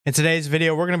In today's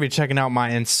video, we're going to be checking out my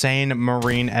insane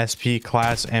Marine SP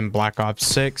class in Black Ops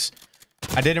 6.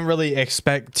 I didn't really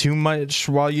expect too much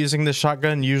while using this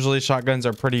shotgun. Usually shotguns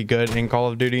are pretty good in Call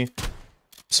of Duty.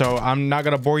 So I'm not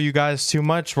going to bore you guys too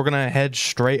much. We're going to head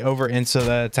straight over into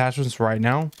the attachments right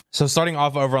now. So starting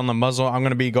off over on the muzzle, I'm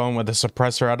going to be going with a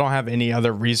suppressor. I don't have any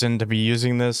other reason to be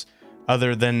using this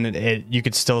other than you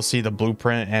could still see the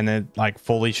blueprint and it like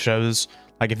fully shows.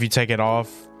 Like if you take it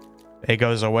off, it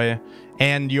goes away.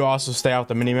 And you also stay out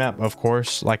the minimap, of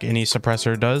course, like any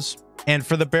suppressor does. And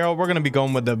for the barrel, we're going to be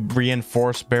going with the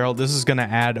reinforced barrel. This is going to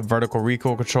add vertical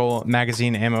recoil control,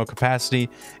 magazine ammo capacity,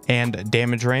 and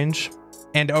damage range.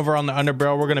 And over on the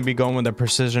underbarrel, we're going to be going with the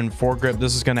precision foregrip.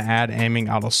 This is going to add aiming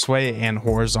out of sway and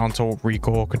horizontal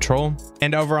recoil control.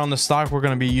 And over on the stock, we're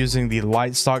going to be using the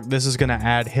light stock. This is going to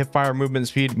add hipfire movement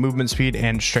speed,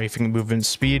 and strafing movement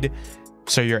speed.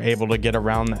 So you're able to get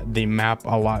around the map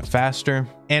a lot faster.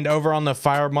 And over on the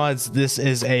fire mods, this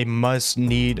is a must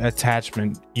need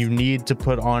attachment. You need to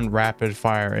put on rapid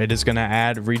fire. It is going to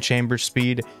add rechamber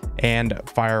speed and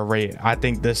fire rate. I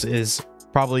think this is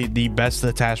probably the best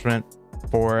attachment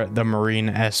for the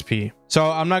Marine SP. So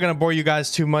I'm not going to bore you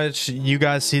guys too much. You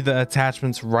guys see the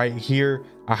attachments right here.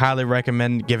 I highly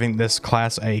recommend giving this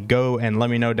class a go and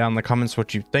let me know down in the comments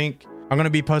what you think. I'm going to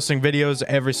be posting videos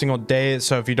every single day,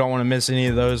 so if you don't want to miss any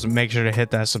of those, make sure to hit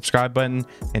that subscribe button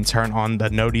and turn on the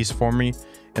noties for me.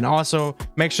 And also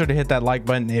make sure to hit that like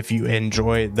button if you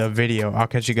enjoy the video. I'll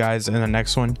catch you guys in the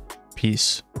next one.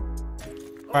 Peace.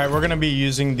 All right, we're going to be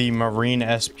using the Marine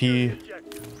SP.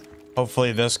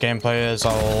 Hopefully this gameplay is a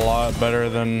lot better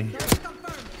than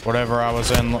whatever I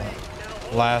was in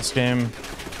last game.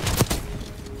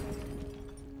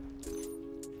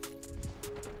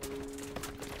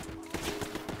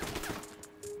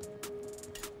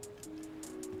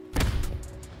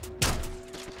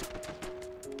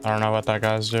 I don't know what that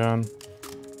guy's doing.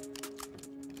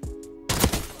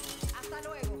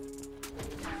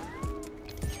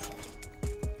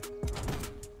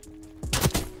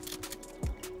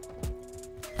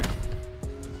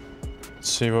 Let's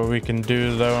see what we can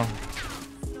do though.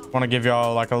 Want to give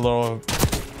y'all like a little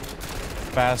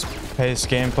fast-paced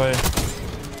gameplay.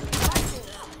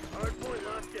 Hardpoint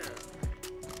locked down.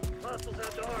 Hostiles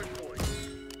have the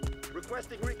hardpoint.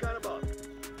 Requesting recon above.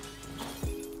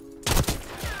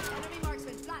 Enemy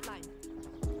marksman flatline.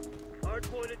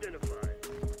 Hardpoint identified.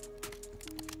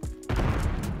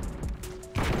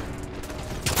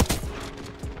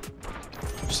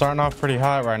 Starting off pretty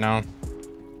hot right now.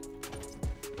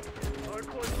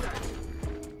 Hardpoint set.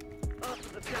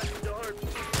 Hostiles attached to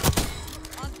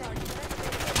hardpoint. On target.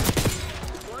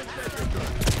 One second.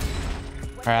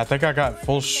 All right, I think I got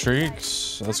full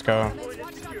streaks. Let's go. Watch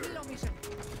out, below mission.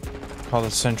 Call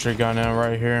the sentry gun in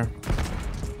right here.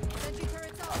 Sentry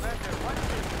turrets out.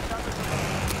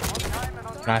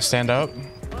 Can I stand up?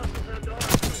 Hostiles have the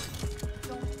hardpoint.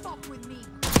 Don't fuck with me.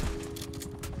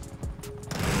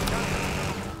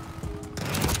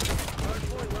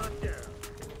 Hardpoint locked down.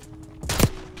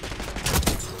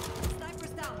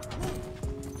 Snipers down. Move.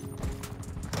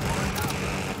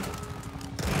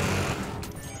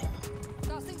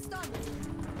 Tossing stun.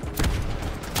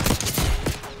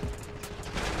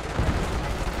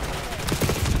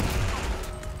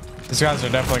 These guys are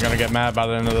definitely going to get mad by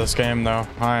the end of this game, though.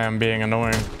 I am being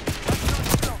annoying.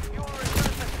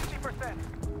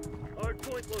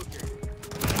 Hardpoint located.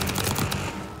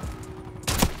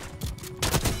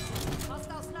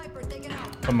 Hostile sniper taken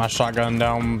out. Put my shotgun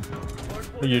down.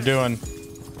 What are you doing?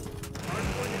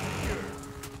 Hardpoint is secure.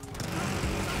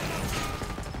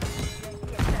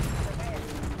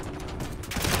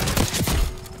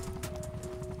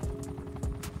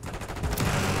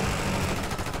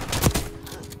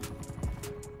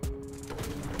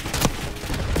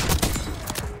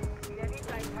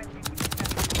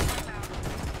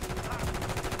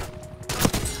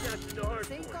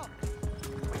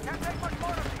 Attached to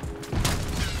hardpoint.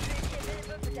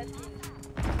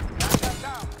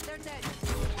 Cinco. They're dead.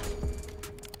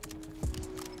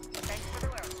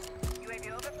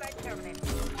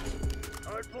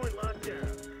 Hardpoint locked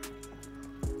down.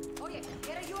 Oh yeah,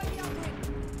 get a UAV outbreak.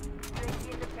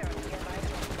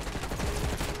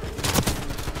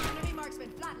 Enemy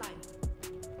marksman flatline.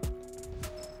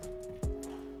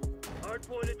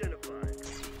 Hardpoint identified.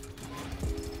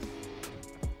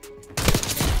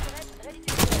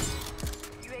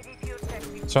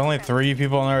 It's only 3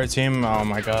 people on our team. Oh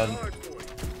my god.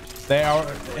 Hardpoint. They are.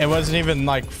 It wasn't even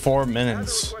like 4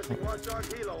 minutes. Requesting watchdog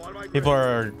helo on my People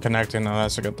are connecting now.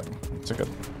 That's a good thing. It's a good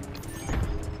thing.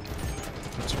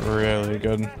 It's really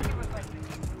good.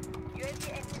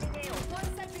 One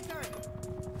sentry turret.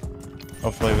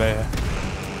 Hopefully they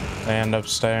They end up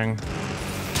staying.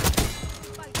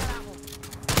 Spike carajo.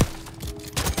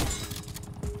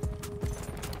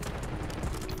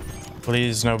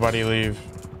 Please, nobody leave.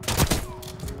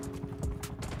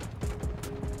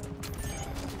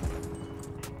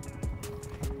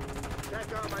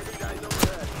 TACOM, I need eyes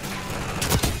overhead.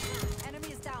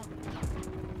 Enemy is down.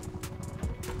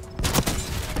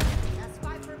 That's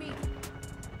 5 for me.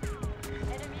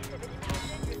 Ennemis have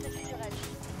éliminé le statut de rage.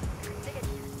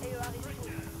 Négatif. AO arrivé pour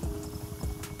vous.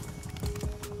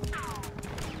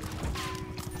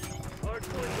 Hard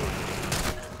point moving.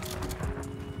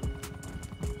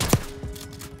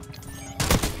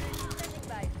 Standing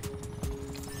by.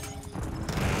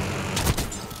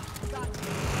 Got it.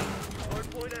 Hard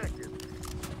point active.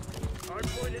 Hard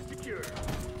point is secure.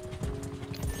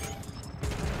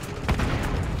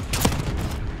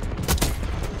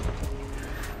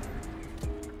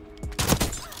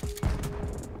 Threat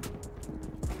available.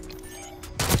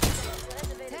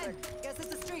 10. Guess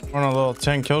it's a streak. On a little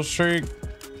 10 kill streak.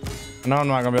 I know I'm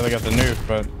not gonna be able to get the nuke,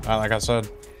 but like I said,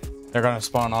 they're gonna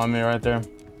spawn on me right there.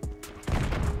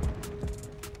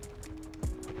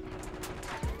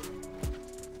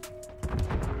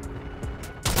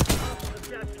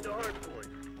 Attached to hard point.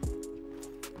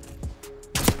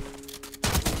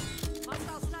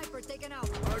 Hostile sniper taken out.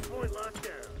 Hard point locked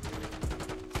down.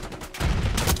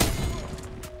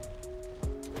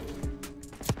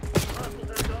 Hostiles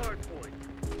at the hard point.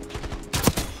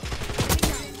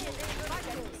 Five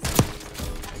kills.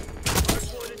 Hard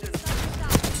point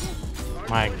identified. Hard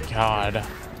My point is God.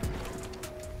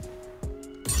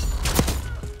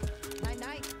 Night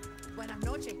night. Buenas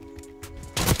noches.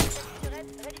 Turret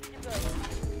ready to deploy.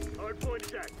 secure. Hard point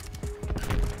is active.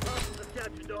 Hostiles have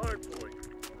captured the hard point.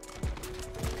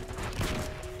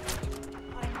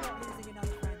 I am not losing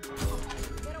another friend.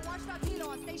 Get a watchdog helo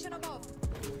on station above.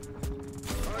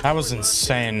 Hard That was point locked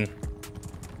insane.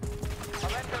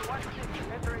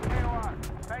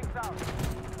 down.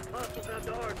 Hostiles at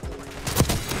the hard point.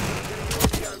 Getting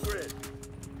UAV on grid.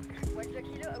 Watchdog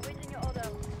Kilo awaiting your order.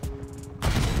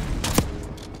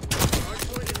 Hard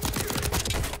point is secure.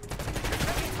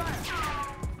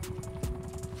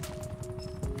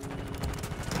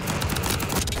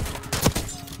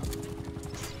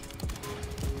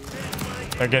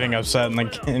 They're getting upset in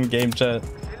the in-game chat.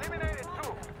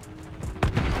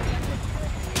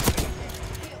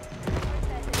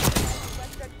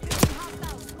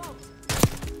 Hostile smoked.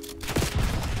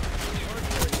 Hard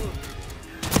point moving.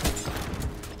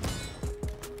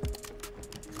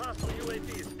 Hostile UAV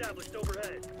established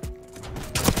overhead.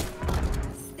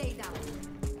 Stay down.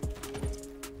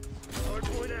 Hard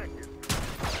point active.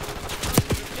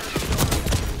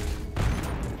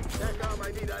 TACOM,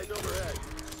 I need eyes overhead.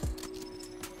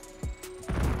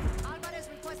 Alvarez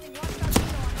requesting watchdog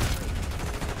helo on street.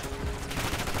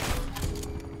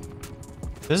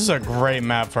 This is a great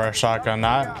map for a shotgun.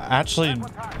 I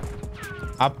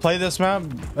play this map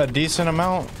a decent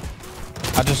amount.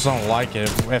 I just don't like it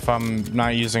if I'm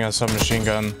not using a submachine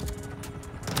gun.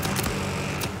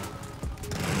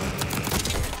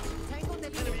 Tango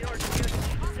deleted. Enemy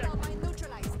RTS Hostile mine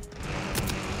neutralized.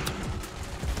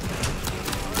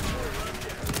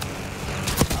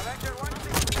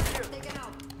 Taken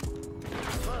out.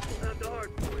 Hostiles at the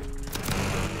hard point.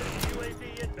 UAV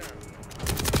inbound.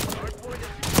 Hard point is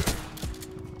secure.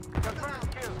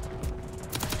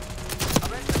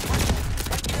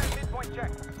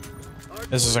 Hard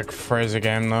This is a crazy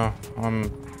game though.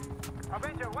 I'm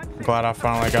glad I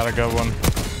finally got a good one.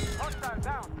 Sniper's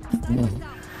down.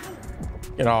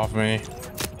 Get off me.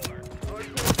 hard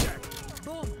point check.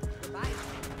 Boom. Goodbye.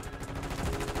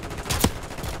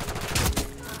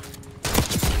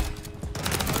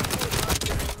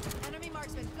 Enemy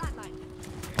marksman flatline.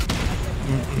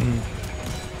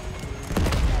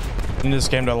 I need this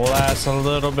game to last a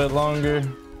little bit longer.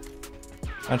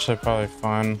 Actually, probably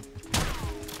fine.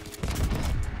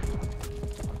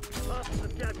 Hostiles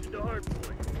have captured the hard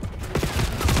point.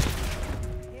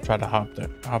 Try to hop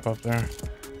up there.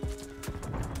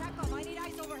 TACOM, I need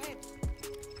eyes overhead.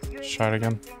 Let's try it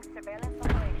again.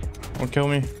 Don't kill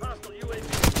me. Hostile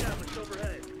UAV established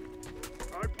overhead.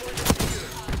 Hard point is secure.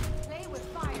 Play with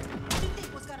fire. What did you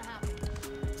think was gonna happen?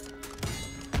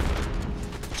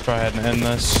 Let's go ahead and end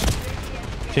this.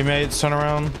 Teammates, turn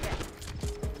around.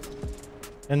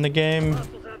 In the game.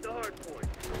 Hostiles at the hard point.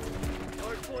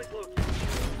 Hard point located.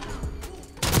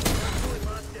 Hard point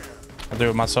locked down. I'll do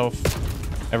it myself.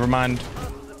 Never mind.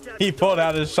 Hostiles have captured He pulled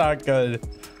out his shotgun.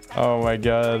 Oh my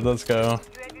God, let's go.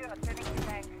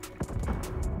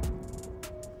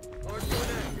 hard point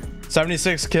active.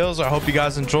 76 kills. I hope you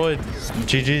guys enjoyed.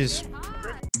 GG's.